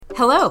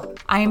Hello,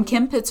 I am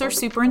Kim Pitzer,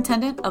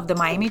 Superintendent of the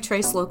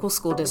Miami-Trace Local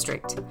School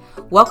District.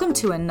 Welcome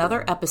to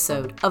another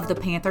episode of the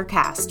Panther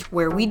Cast,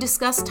 where we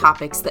discuss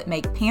topics that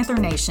make Panther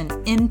Nation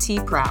MT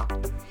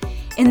proud.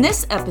 In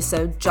this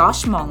episode,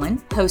 Josh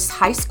Mullen hosts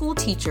high school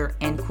teacher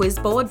and Quiz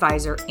Bowl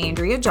advisor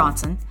Andrea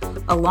Johnson,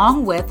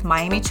 along with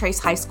Miami-Trace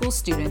High School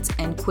students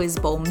and Quiz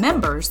Bowl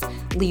members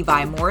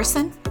Levi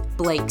Morrison,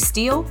 Blake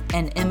Steele,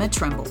 and Emma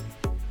Trimble.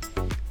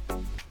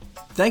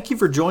 Thank you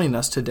for joining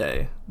us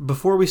today.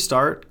 Before we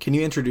start, can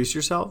you introduce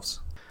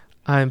yourselves?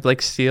 I'm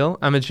Blake Steele.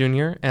 I'm a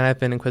junior, and I've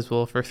been in Quiz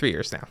Bowl for 3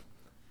 years now.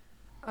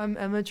 I'm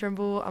Emma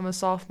Trimble. I'm a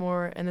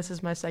sophomore, and this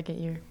is my second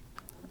year.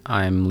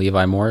 I'm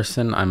Levi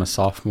Morrison. I'm a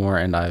sophomore,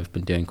 and I've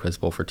been doing Quiz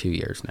Bowl for 2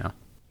 years now.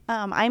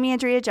 I'm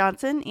Andrea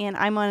Johnson, and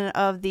I'm one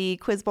of the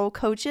Quiz Bowl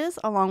coaches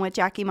along with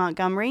Jackie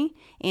Montgomery.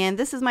 And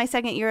this is my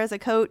second year as a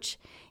coach,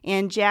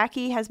 and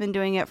Jackie has been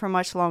doing it for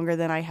much longer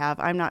than I have.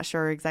 I'm not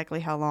sure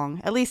exactly how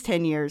long, at least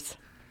 10 years.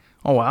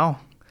 Oh, wow.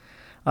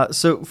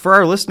 So for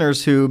our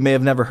listeners who may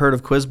have never heard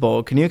of Quiz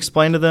Bowl, can you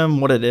explain to them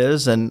what it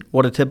is and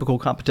what a typical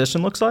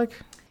competition looks like?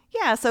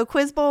 Yeah, so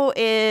Quiz Bowl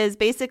is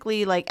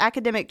basically like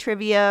academic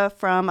trivia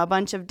from a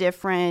bunch of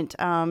different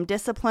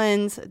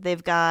disciplines.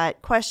 They've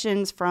got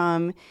questions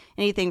from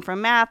anything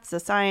from math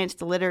to science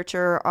to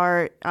literature,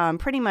 art,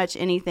 pretty much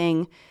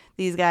anything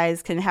these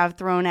guys can have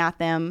thrown at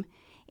them.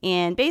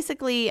 And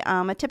basically,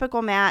 a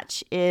typical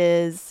match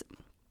is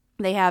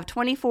they have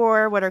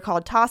 24 what are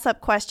called toss-up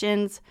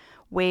questions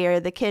where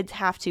the kids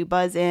have to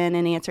buzz in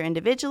and answer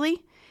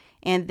individually.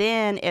 And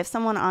then if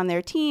someone on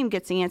their team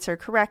gets the answer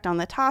correct on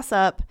the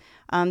toss-up,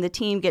 the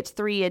team gets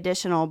 3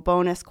 additional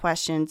bonus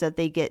questions that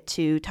they get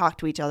to talk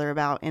to each other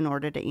about in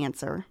order to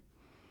answer.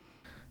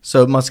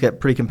 So it must get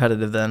pretty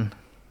competitive then.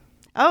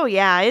 Oh,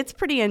 yeah, it's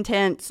pretty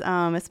intense,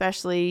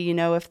 especially,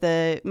 if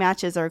the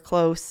matches are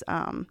close.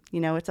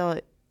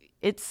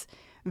 It's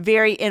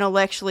very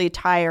intellectually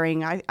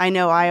tiring. I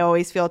know I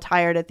always feel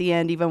tired at the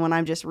end, even when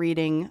I'm just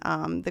reading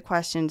the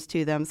questions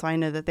to them. So I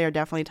know that they're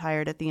definitely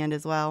tired at the end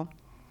as well.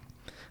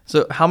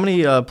 So how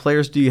many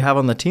players do you have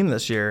on the team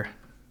this year?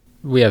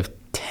 We have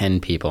 10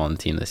 people on the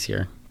team this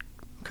year,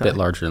 Okay. A bit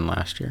larger than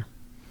last year.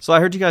 So I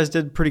heard you guys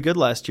did pretty good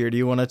last year. Do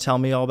you want to tell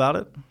me all about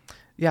it?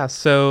 Yeah,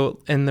 so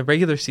in the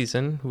regular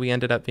season, we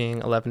ended up being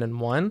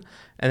 11-1,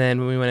 and then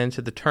when we went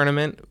into the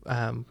tournament,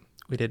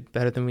 we did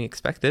better than we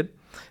expected,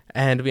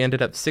 and we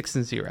ended up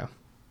 6-0.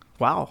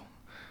 Wow.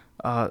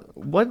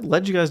 What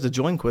led you guys to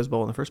join Quiz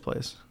Bowl in the first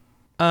place?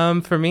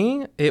 For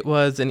me, it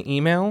was an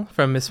email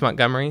from Miss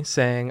Montgomery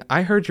saying,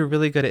 I heard you're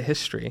really good at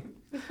history,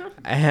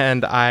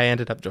 and I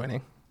ended up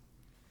joining.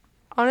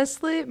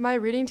 Honestly, my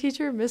reading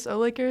teacher, Miss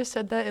Olaker,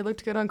 said that it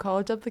looked good on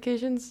college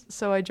applications,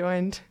 so I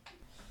joined.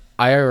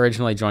 I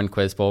originally joined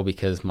Quiz Bowl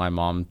because my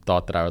mom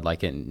thought that I would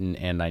like it,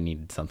 and I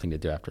needed something to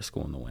do after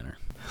school in the winter.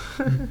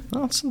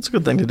 Well, it's a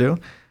good thing to do.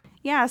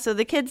 Yeah, so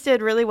the kids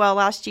did really well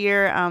last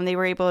year. They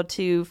were able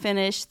to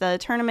finish the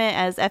tournament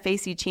as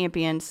FAC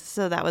champions,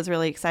 so that was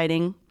really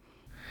exciting.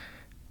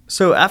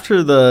 So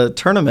after the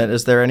tournament,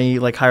 is there any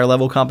higher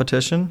level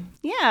competition?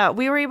 Yeah,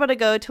 we were able to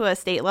go to a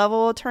state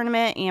level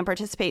tournament and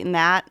participate in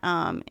that.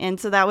 And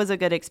so that was a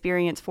good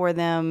experience for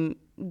them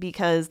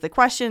because the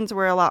questions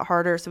were a lot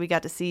harder. So we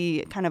got to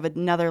see kind of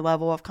another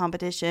level of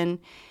competition.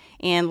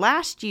 And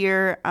last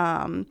year,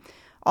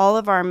 all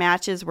of our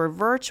matches were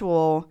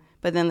virtual,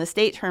 but then the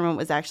state tournament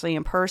was actually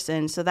in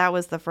person. So that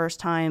was the first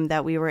time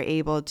that we were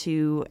able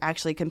to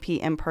actually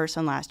compete in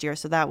person last year.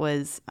 So that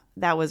was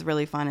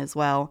really fun as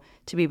well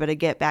to be able to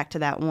get back to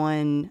that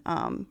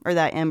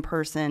that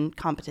in-person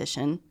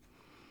competition.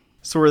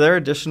 So were there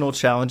additional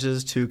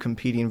challenges to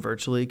competing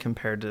virtually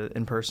compared to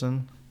in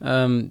person?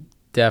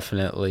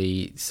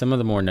 Definitely. Some of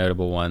the more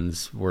notable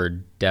ones were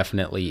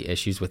definitely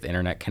issues with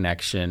internet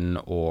connection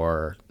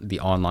or the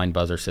online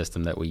buzzer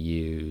system that we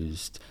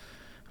used.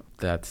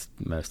 That's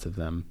most of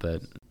them.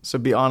 But So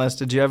be honest,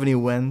 did you have any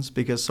wins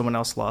because someone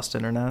else lost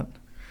internet?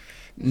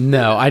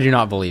 no, I do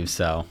not believe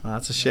so.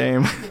 That's a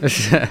shame.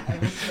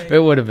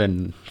 It would have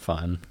been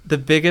fun. The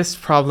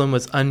biggest problem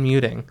was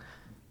unmuting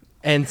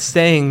and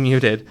staying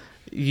muted.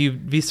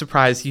 You'd be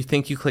surprised. You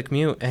think you click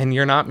mute, and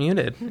you're not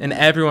muted. And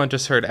everyone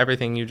just heard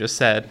everything you just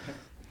said.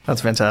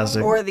 That's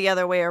fantastic. Or the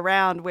other way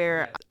around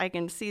where I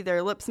can see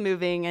their lips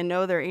moving and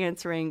know they're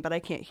answering, but I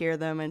can't hear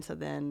them. And so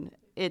then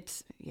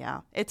it's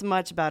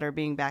much better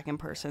being back in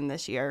person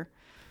this year.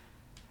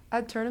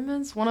 At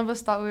tournaments, one of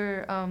us thought we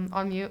were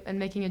on mute and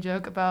making a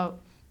joke about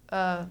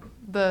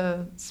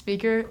the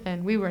speaker,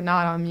 and we were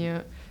not on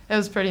mute. It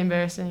was pretty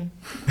embarrassing.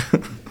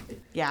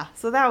 Yeah,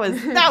 so that was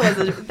a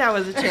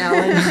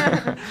challenge.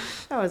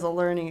 That was a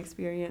learning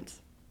experience.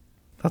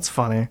 That's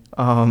funny.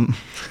 Trying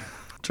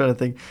to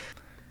think.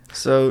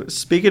 So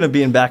speaking of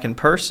being back in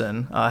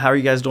person, how are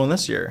you guys doing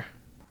this year?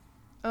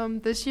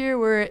 This year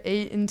we're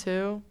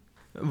 8-2.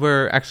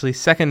 We're actually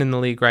second in the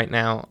league right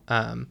now.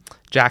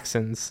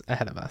 Jackson's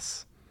ahead of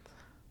us.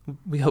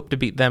 We hope to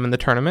beat them in the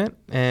tournament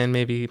and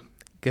maybe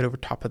get over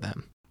top of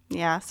them.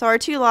 Yeah, so our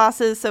 2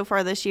 losses so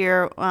far this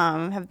year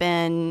have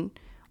been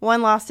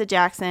one lost to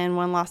Jackson,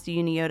 one lost to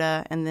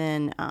Uniota, and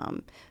then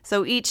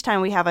so each time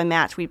we have a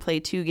match, we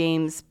play 2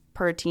 games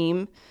per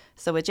team.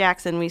 So with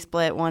Jackson, we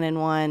split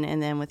 1-1,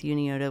 and then with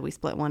Uniota, we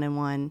split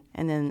 1-1,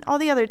 and then all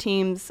the other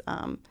teams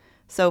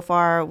so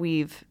far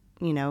we've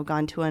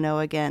gone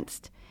 2-0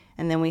 against,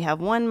 and then we have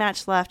 1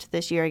 match left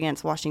this year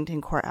against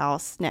Washington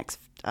Courthouse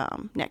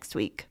next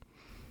week.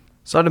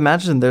 So I'd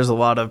imagine there's a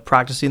lot of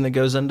practicing that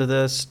goes into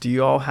this. Do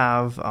you all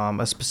have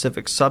a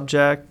specific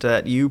subject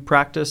that you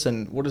practice,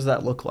 and what does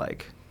that look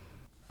like?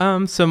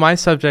 So my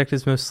subject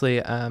is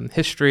mostly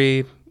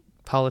history,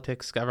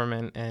 politics,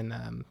 government,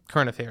 and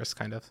current affairs,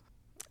 kind of.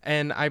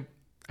 And I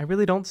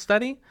really don't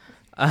study.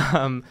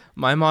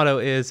 My motto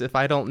is, if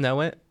I don't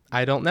know it,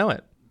 I don't know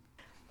it.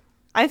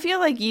 I feel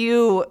like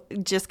you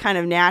just kind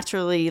of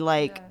naturally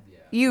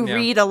you Yeah.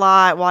 read a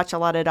lot, watch a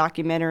lot of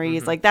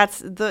documentaries. Like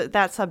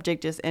that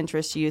subject just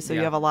interests you, so you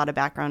Yeah. have a lot of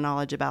background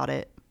knowledge about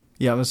it.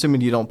 Yeah, I'm assuming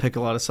you don't pick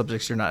a lot of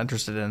subjects you're not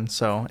interested in,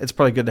 so it's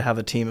probably good to have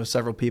a team of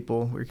several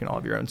people where you can all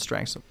have your own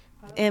strengths.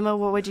 Emma,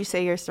 what would you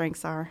say your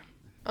strengths are?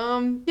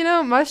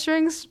 My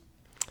strengths,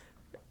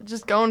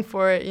 just going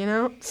for it,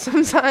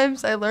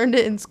 Sometimes I learned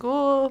it in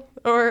school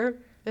or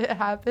it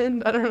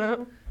happened. I don't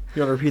know.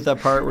 You want to repeat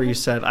that part where you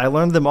said, I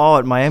learned them all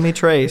at Miami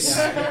Trace?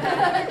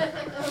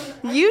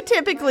 You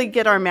typically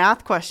get our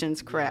math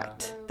questions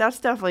correct. That's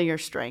definitely your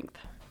strength.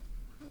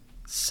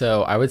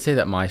 So I would say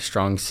that my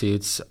strong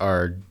suit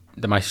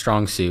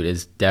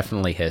is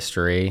definitely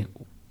history,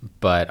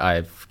 but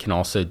I can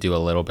also do a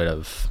little bit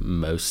of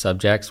most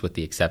subjects with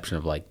the exception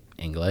of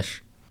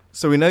English.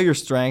 So we know your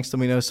strengths, and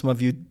we know some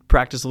of you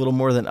practice a little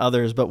more than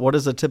others, but what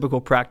does a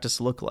typical practice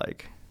look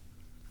like?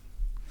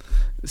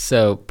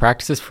 So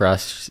practices for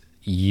us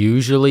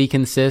usually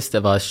consist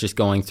of us just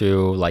going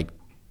through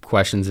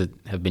questions that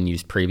have been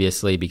used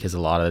previously, because a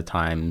lot of the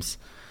times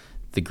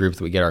the group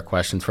that we get our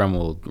questions from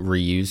will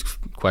reuse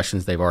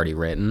questions they've already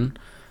written.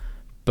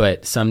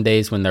 But some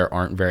days when there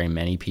aren't very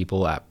many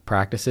people at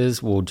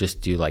practices, we'll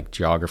just do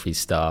geography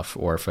stuff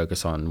or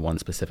focus on one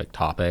specific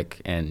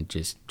topic and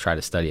just try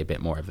to study a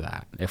bit more of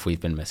that if we've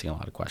been missing a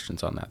lot of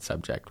questions on that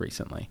subject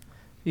recently.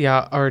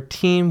 Yeah, our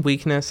team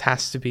weakness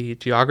has to be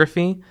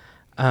geography.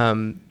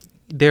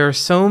 There are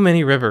so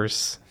many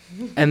rivers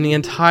in the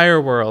entire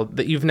world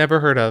that you've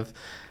never heard of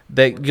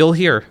that you'll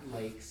hear.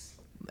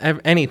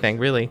 Anything,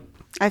 really.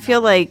 I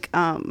feel like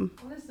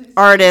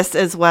artists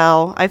as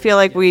well. I feel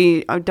like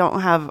we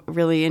don't have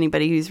really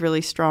anybody who's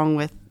really strong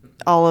with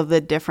all of the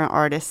different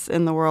artists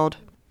in the world.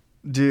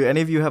 Do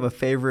any of you have a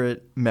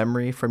favorite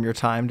memory from your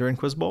time during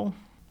Quiz Bowl?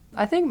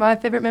 I think my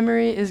favorite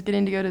memory is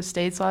getting to go to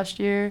States last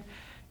year,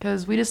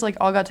 because we just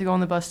all got to go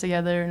on the bus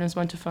together, and it was a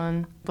bunch of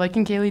fun. Blake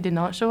and Kaylee did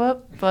not show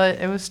up, but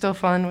it was still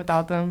fun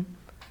without them.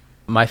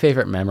 My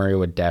favorite memory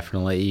would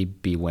definitely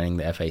be winning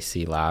the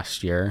FAC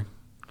last year,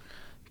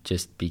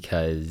 just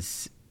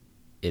because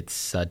it's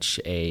such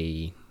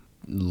a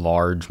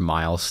large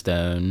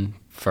milestone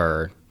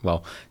for,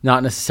 well,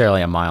 not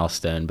necessarily a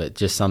milestone, but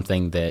just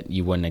something that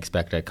you wouldn't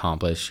expect to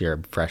accomplish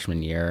your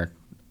freshman year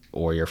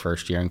or your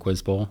first year in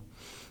Quiz Bowl.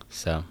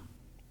 So,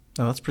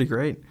 Oh, that's pretty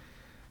great.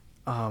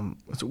 So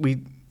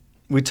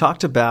we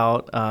talked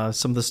about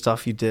some of the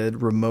stuff you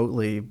did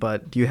remotely,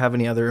 but do you have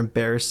any other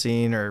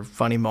embarrassing or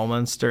funny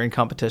moments during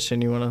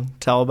competition you want to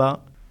tell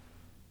about?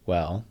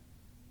 well,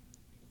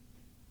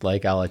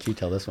 Blake, I'll let you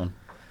tell this one.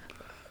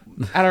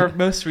 At our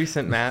most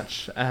recent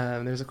match,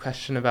 there's a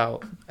question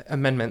about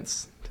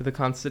amendments to the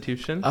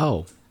Constitution.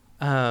 Oh,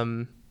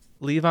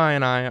 Levi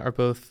and I are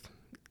both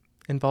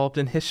involved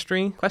in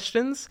history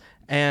questions,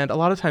 and a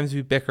lot of times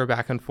we bicker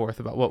back and forth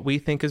about what we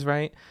think is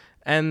right.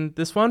 And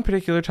this one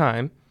particular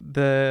time,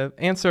 the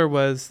answer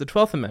was the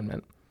 12th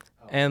Amendment.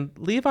 And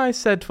Levi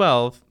said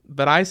 12,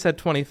 but I said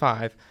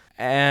 25,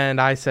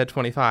 and I said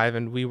 25,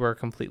 and we were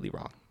completely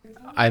wrong.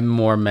 I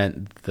more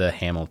meant the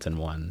Hamilton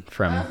one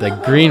from the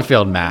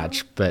Greenfield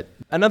match, but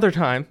Another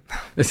time,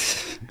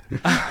 He's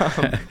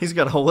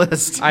got a whole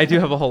list. I do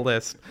have a whole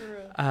list.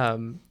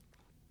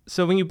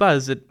 So when you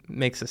buzz, it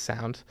makes a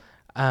sound.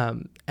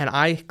 And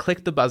I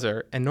clicked the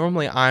buzzer, and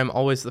normally I'm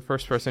always the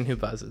first person who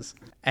buzzes.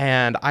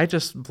 And I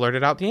just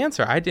blurted out the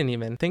answer. I didn't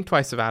even think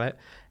twice about it.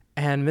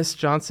 And Miss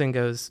Johnson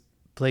goes,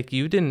 Blake,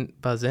 you didn't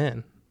buzz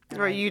in.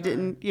 Or you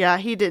didn't. Yeah,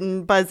 he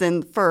didn't buzz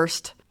in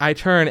first. I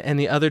turn, and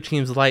the other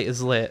team's light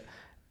is lit.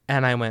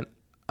 And I went,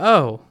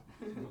 oh.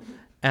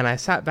 And I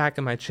sat back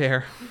in my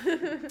chair.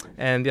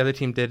 And the other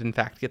team did, in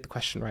fact, get the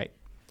question right.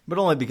 But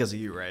only because of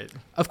you, right?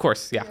 Of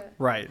course, yeah.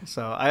 Right.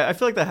 So I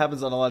feel like that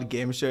happens on a lot of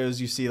game shows.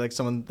 You see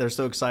someone, they're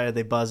so excited,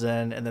 they buzz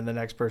in, and then the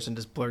next person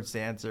just blurts the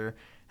answer.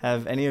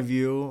 Have any of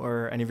you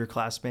or any of your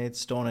classmates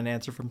stolen an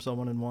answer from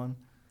someone and won?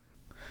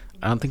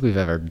 I don't think we've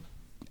ever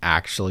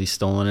actually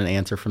stolen an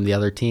answer from the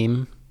other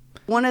team.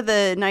 One of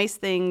the nice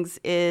things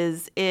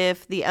is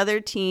if the other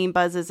team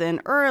buzzes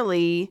in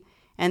early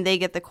and they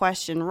get the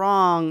question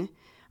wrong,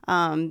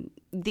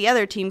 the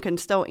other team can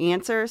still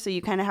answer. So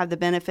you kind of have the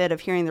benefit of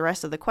hearing the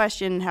rest of the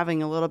question,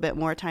 having a little bit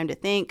more time to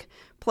think.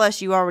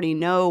 Plus, you already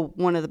know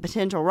one of the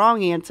potential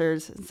wrong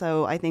answers.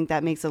 So I think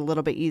that makes it a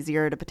little bit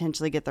easier to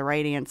potentially get the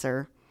right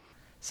answer.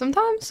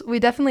 Sometimes we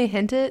definitely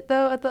hint it,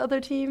 though, at the other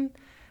team.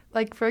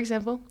 Like, for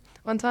example,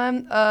 one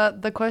time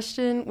the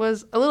question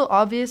was a little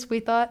obvious, we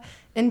thought,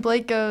 and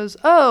Blake goes,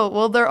 "Oh,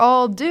 well, they're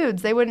all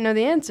dudes. They wouldn't know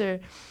the answer."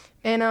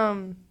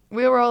 And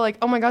we were all like,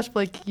 "Oh my gosh,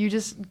 Blake, you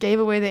just gave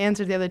away the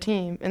answer to the other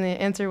team." And the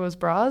answer was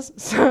bras.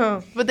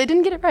 So, but they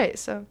didn't get it right,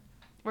 so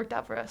worked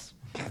out for us.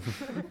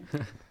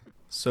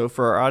 So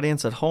for our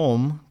audience at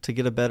home, to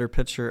get a better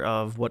picture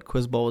of what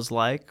Quiz Bowl is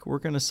like, we're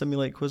going to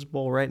simulate Quiz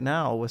Bowl right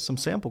now with some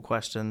sample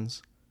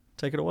questions.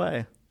 Take it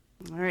away.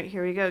 All right,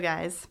 here we go,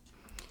 guys.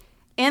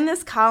 In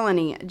this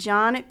colony,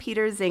 John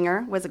Peter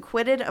Zinger was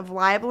acquitted of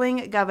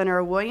libeling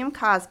Governor William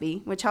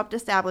Cosby, which helped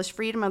establish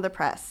freedom of the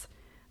press.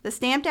 The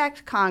Stamp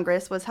Act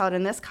Congress was held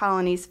in this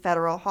colony's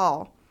federal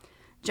hall.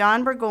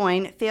 John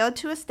Burgoyne failed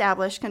to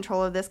establish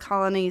control of this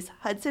colony's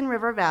Hudson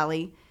River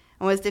Valley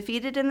and was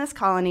defeated in this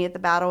colony at the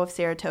Battle of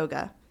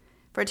Saratoga.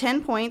 For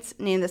 10 points,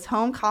 name this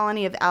home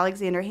colony of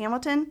Alexander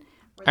Hamilton.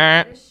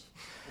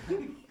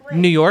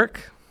 New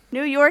York.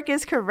 New York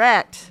is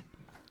correct.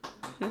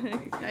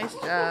 Nice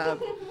job.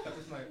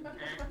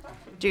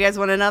 Do you guys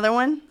want another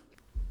one?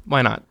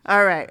 Why not?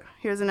 All right,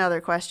 here's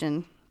another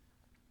question.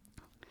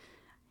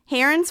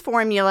 Heron's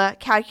formula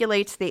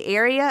calculates the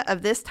area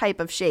of this type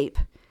of shape.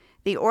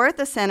 The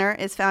orthocenter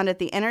is found at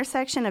the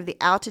intersection of the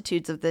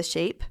altitudes of this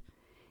shape.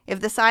 If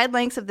the side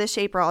lengths of this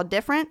shape are all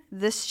different,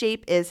 this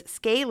shape is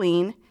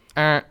scalene.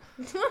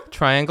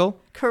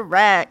 Triangle.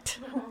 Correct.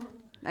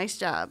 Nice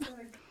job.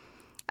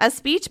 A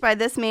speech by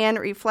this man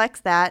reflects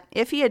that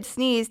if he had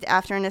sneezed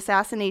after an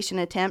assassination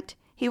attempt,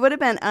 he would have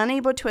been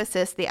unable to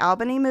assist the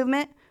Albany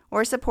movement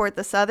or support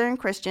the Southern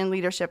Christian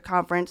Leadership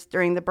Conference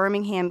during the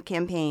Birmingham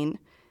campaign.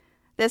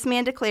 This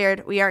man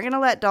declared, "We aren't going to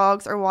let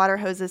dogs or water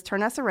hoses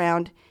turn us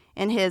around,"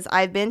 in his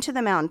 "I've been to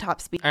the mountaintop"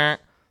 speech.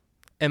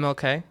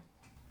 MLK.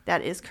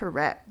 That is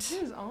correct.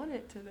 Who's on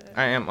it today?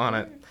 I am on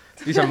it.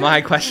 These are my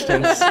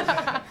questions.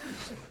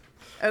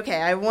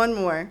 Okay, I have one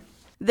more.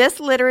 This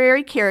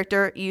literary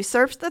character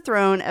usurps the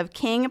throne of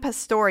King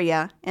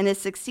Pastoria and is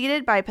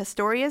succeeded by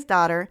Pastoria's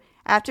daughter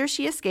after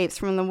she escapes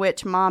from the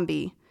witch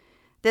Mombi.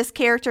 This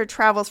character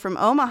travels from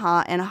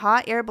Omaha in a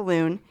hot air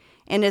balloon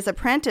and is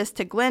apprenticed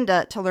to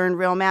Glinda to learn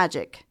real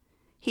magic.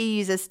 He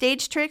uses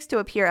stage tricks to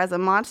appear as a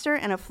monster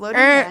and a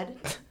floating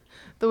head.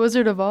 The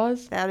Wizard of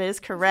Oz? That is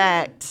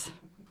correct.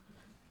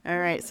 All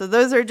right, so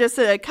those are just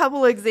a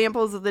couple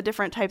examples of the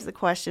different types of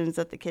questions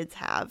that the kids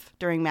have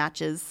during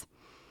matches.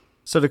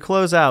 So to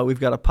close out, we've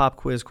got a pop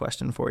quiz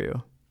question for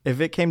you. If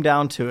it came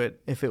down to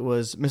it, if it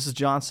was Mrs.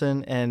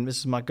 Johnson and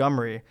Mrs.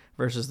 Montgomery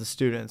versus the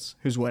students,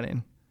 who's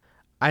winning?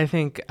 I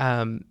think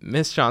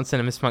Miss Johnson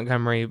and Miss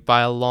Montgomery,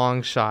 by a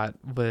long shot,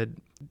 would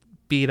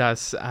beat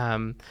us.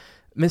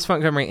 Miss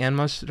Montgomery and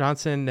Miss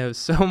Johnson know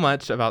so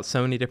much about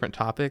so many different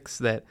topics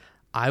that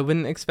I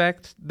wouldn't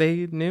expect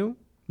they knew.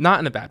 Not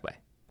in a bad way,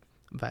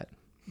 but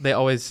they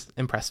always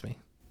impress me.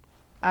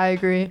 I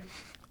agree.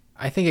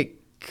 I think it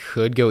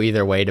could go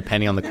either way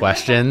depending on the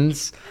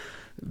questions,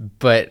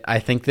 but I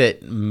think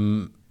that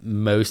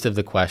most of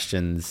the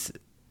questions,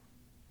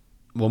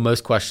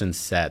 most question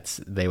sets,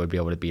 they would be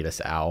able to beat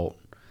us out.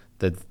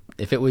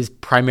 If it was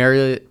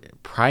primarily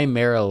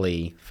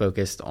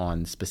focused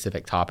on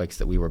specific topics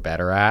that we were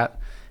better at,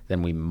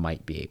 then we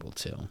might be able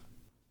to.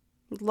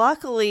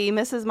 Luckily,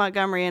 Mrs.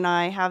 Montgomery and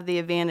I have the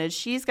advantage.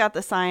 She's got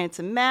the science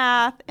and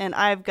math, and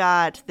I've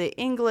got the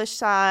English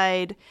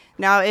side.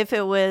 Now, if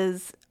it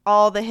was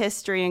all the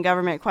history and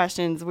government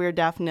questions, we're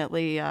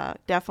definitely at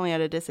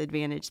a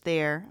disadvantage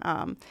there.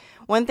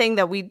 One thing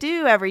that we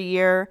do every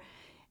year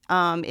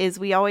is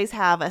we always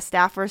have a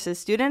staff versus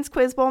students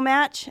Quiz Bowl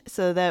match,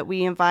 so that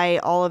we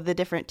invite all of the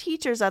different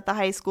teachers at the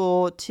high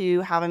school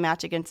to have a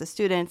match against the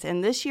students.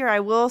 And this year, I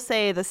will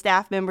say the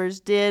staff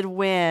members did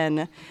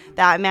win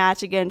that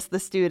match against the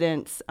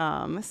students.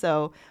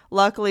 So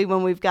luckily,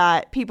 when we've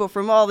got people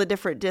from all the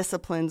different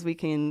disciplines, we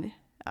can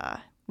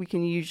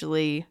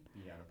usually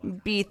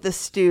beat the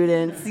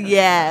students.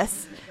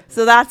 Yes.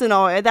 So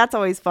that's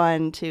always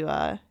fun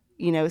to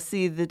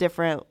see the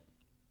different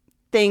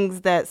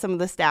things that some of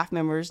the staff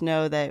members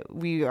know that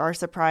we are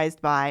surprised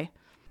by.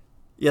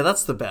 Yeah,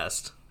 that's the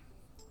best.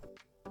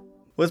 Well,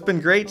 it's been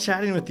great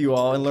chatting with you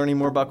all and learning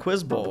more about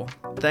Quiz Bowl.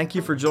 Thank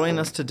you for joining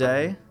us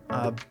today.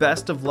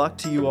 Best of luck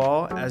to you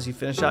all as you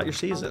finish out your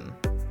season.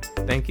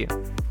 Thank you.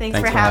 Thanks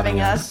for having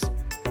us.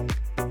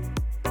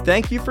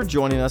 Thank you for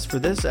joining us for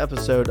this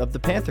episode of the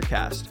Panther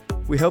Cast.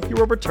 We hope you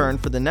will return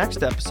for the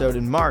next episode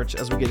in March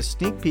as we get a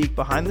sneak peek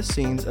behind the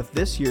scenes of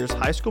this year's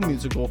high school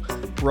musical,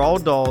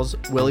 Roald Dahl's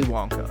Willy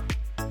Wonka.